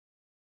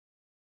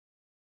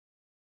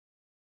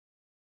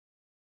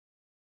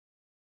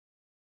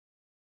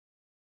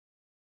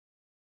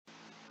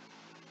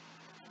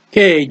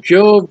Okay,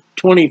 Job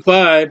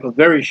 25, a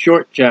very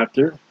short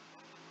chapter.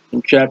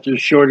 Some chapters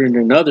shorter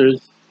than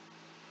others.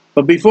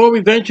 But before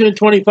we venture to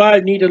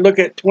 25, need to look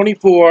at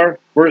 24,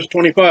 verse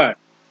 25.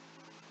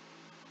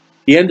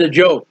 The end of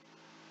Job.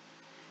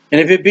 And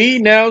if it be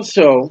now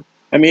so,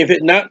 if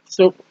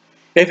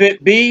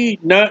it be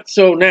not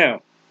so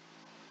now,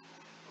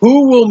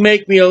 who will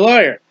make me a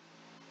liar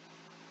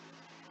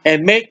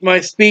and make my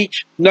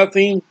speech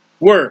nothing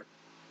worth?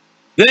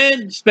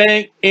 Then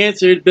spake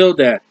answered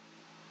Bildad.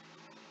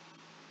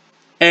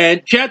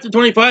 And chapter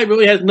 25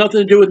 really has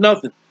nothing to do with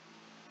nothing.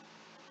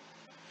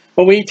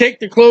 But when you take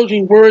the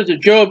closing words of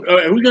Job,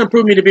 who's going to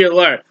prove me to be a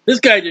liar? This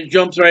guy just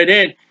jumps right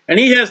in, and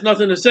he has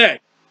nothing to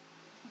say.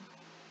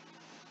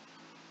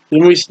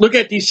 When we look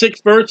at these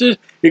 6 verses,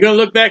 you're going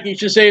to look back and you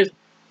should say,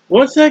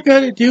 what's that got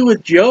to do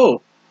with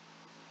Job?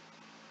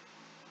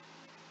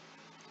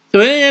 So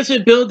then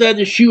answered Bildad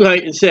the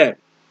Shuhite and said,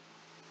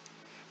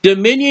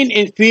 dominion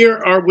and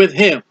fear are with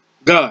him,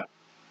 God.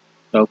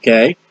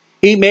 Okay.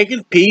 He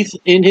maketh peace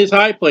in his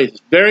high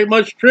places. Very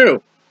much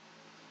true.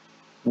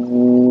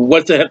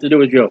 What's that have to do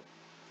with Job?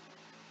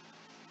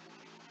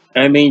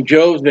 I mean,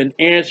 Job's been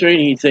answering.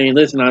 He's saying,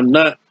 listen, I'm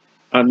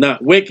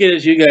not wicked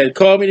as you guys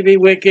call me to be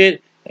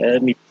wicked.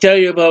 Let me tell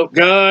you about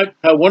God,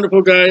 how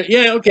wonderful God is.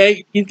 Yeah,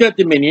 okay, he's got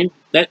dominion.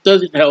 That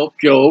doesn't help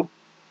Job.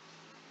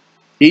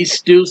 He's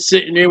still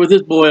sitting there with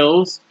his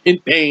boils in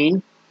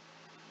pain.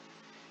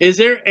 Is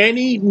there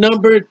any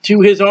number to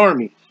his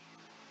armies?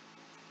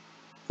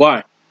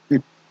 Why?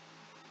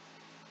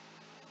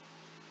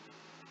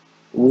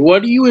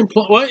 What do you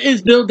imply? What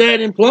is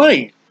Bildad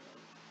implying?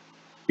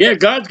 Yeah,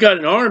 God's got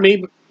an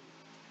army.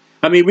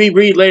 I mean, we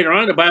read later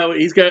on in the Bible,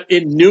 he's got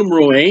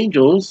innumerable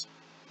angels.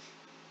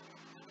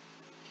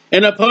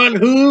 And upon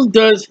whom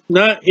does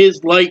not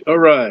his light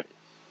arise?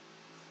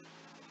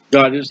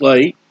 God is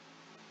light.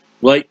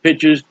 Light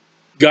pictures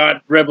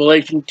God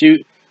revelation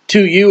to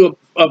you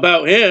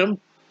about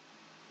him.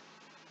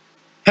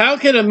 How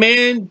can a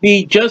man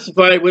be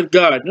justified with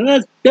God?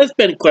 And that's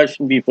been a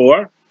question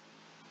before.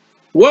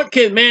 What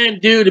can man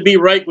do to be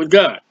right with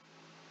God?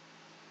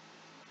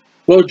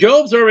 Well,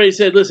 Job's already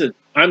said, listen,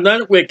 I'm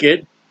not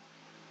wicked.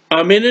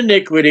 I'm in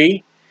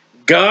iniquity.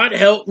 God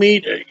help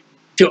me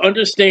to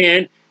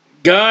understand.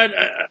 God,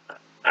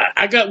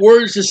 I got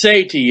words to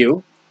say to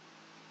you.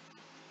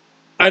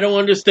 I don't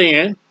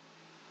understand.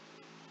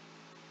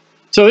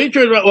 So he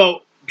turns around,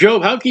 well,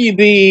 Job, how can you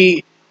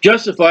be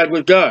justified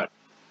with God?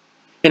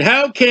 And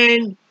how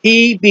can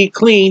he be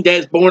clean that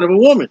is born of a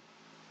woman?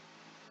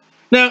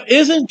 Now,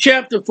 isn't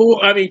chapter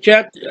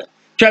 25,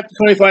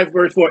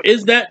 verse 4,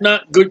 is that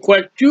not good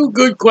question? 2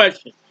 good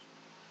questions.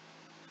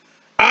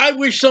 I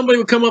wish somebody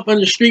would come up on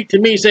the street to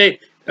me and say,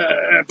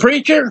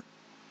 preacher,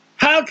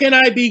 how can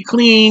I be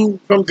clean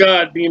from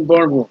God being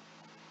born of a woman?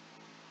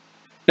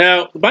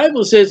 Now, the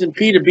Bible says in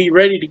Peter, be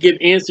ready to give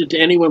answer to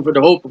anyone for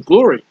the hope of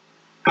glory.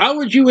 How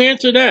would you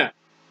answer that?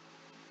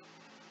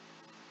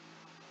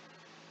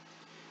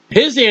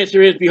 His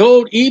answer is,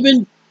 behold,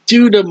 even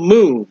to the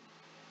moon,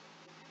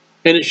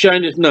 and it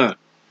shineth not.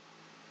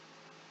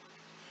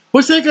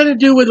 What's that got to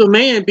do with a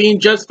man being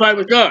justified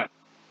with God?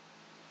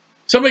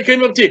 Somebody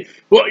came up to you,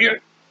 well,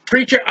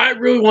 preacher, I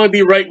really want to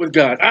be right with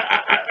God.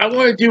 I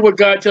want to do what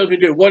God tells me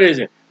to do. What is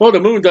it? Well, the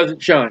moon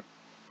doesn't shine.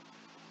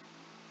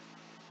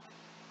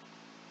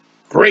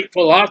 Great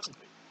philosophy.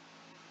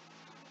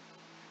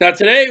 Now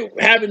today,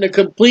 having the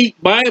complete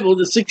Bible,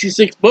 the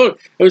 66th book,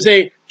 it would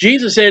say,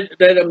 Jesus said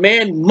that a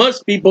man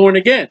must be born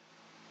again.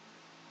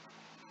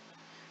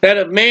 That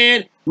a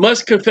man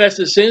must confess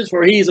his sins,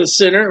 for he is a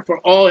sinner, for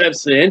all have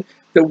sinned.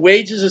 The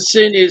wages of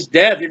sin is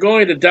death. You're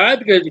going to die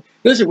because,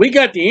 listen, we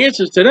got the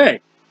answers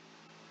today.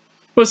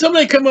 But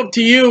somebody come up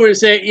to you and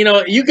say,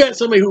 you got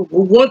somebody who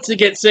wants to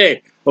get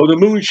saved. Oh, the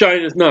moon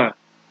shines not.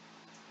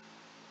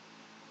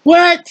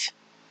 What?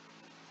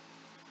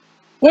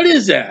 What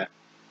is that?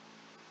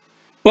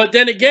 But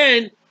then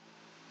again,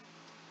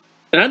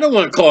 and I don't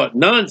want to call it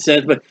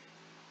nonsense, but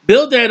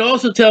Bildad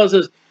also tells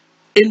us,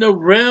 in the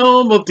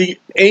realm of the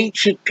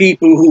ancient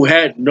people who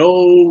had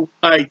no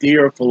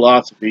idea of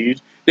philosophies,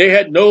 they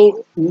had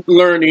no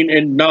learning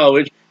and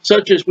knowledge,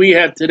 such as we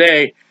have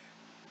today.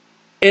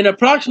 In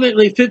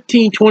approximately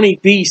 1520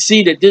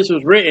 BC that this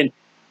was written,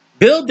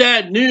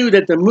 Bildad knew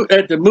that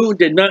the moon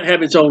did not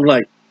have its own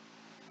light.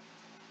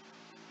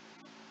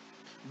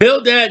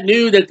 Bildad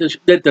knew that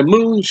the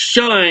moon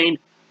shined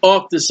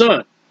off the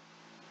sun.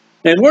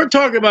 And we're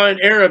talking about an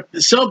era,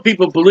 some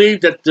people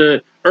believed that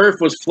the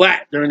earth was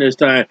flat during this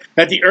time,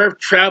 that the earth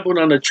traveled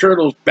on the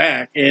turtle's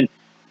back, and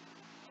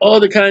all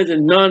the kinds of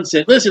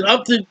nonsense. Listen,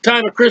 up to the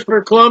time of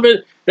Christopher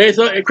Columbus, they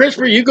thought, hey,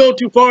 Christopher, you go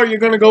too far, you're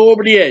going to go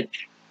over the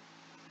edge.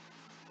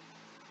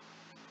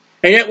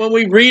 And yet when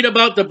we read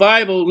about the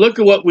Bible, look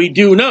at what we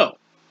do know,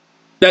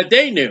 that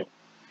they knew.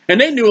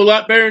 And they knew a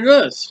lot better than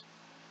us.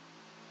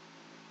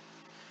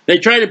 They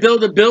tried to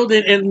build a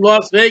building in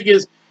Las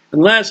Vegas,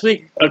 and last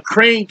week, a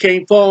crane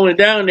came falling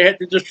down. They had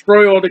to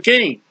destroy all the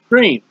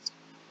cranes.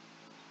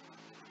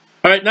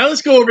 All right, now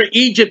let's go over to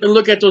Egypt and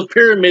look at those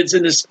pyramids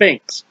and the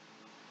Sphinx,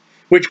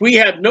 which we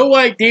have no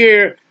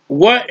idea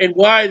what and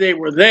why they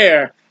were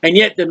there, and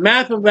yet the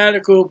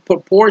mathematical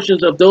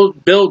proportions of those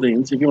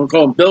buildings, if you want to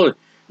call them buildings,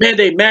 man,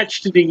 they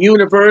match to the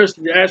universe,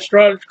 the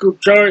astrological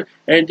chart,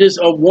 and just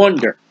a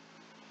wonder.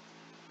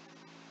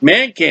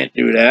 Man can't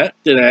do that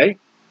today.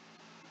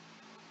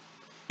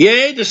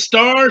 Yea, the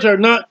stars are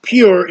not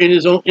pure in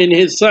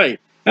his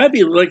sight. I'd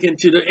be looking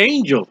to the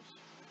angels.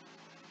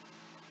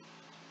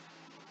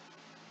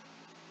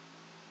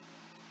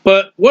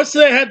 But what's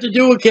that have to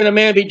do with can a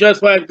man be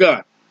justified of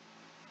God?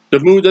 The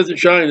moon doesn't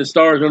shine, the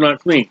stars are not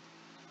clean.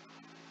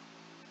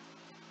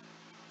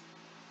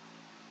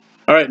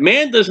 All right,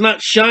 man does not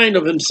shine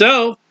of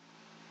himself.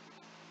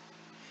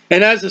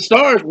 And as the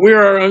stars, we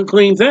are an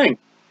unclean thing.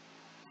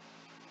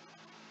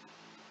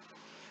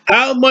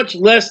 How much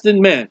less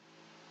than men?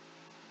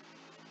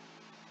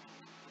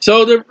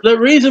 So the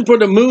reason for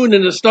the moon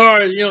and the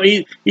stars,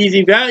 he's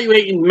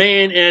evaluating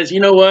man as,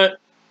 you know what?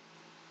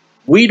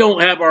 We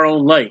don't have our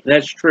own light.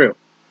 That's true.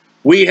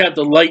 We have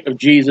the light of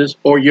Jesus,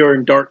 or you're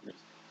in darkness.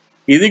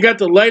 Either you got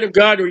the light of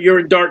God or you're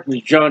in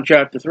darkness, John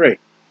chapter 3.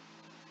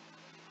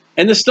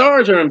 And the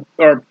stars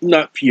are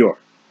not pure.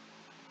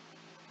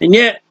 And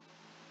yet,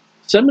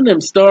 some of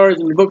them stars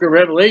in the book of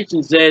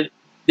Revelation said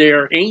they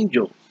are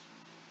angels.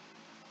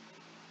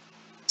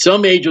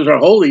 Some angels are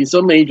holy,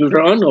 some angels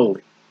are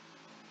unholy.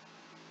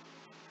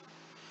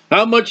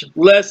 How much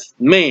less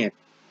man?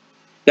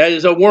 That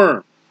is a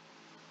worm.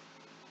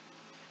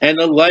 And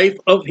the life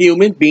of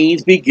human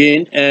beings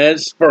begin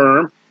as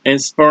sperm, and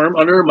sperm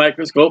under a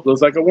microscope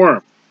looks like a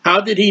worm.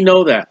 How did he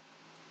know that?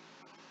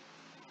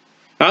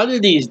 How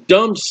did these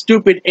dumb,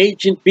 stupid,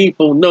 ancient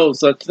people know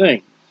such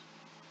things?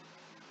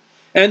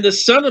 And the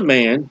Son of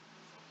Man,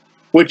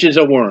 which is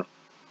a worm.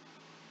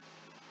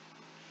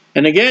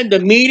 And again, the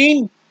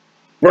meaning,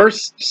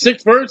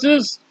 6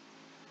 verses,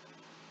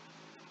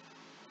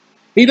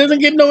 he doesn't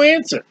give no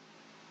answer.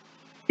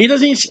 He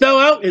doesn't even spell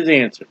out his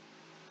answer.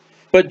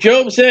 But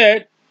Job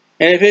said,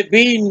 and if it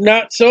be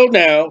not so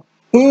now,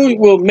 who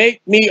will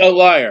make me a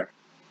liar?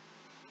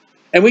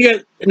 And we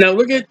got, now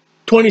look at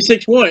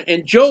 26:1,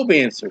 and Job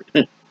answered.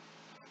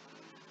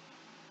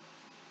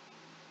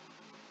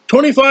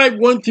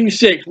 25:1 through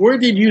 6, where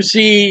did you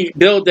see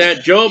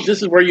Bildad? Job,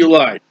 this is where you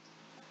lied.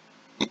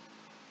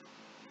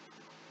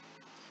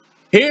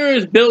 Here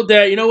is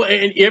Bildad. You know what?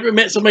 And you ever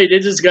met somebody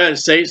that just got to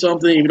say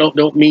something you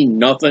don't mean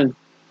nothing?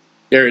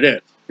 There it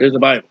is. There's the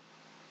Bible.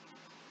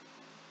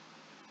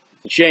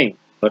 It's a shame,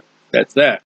 but that's that.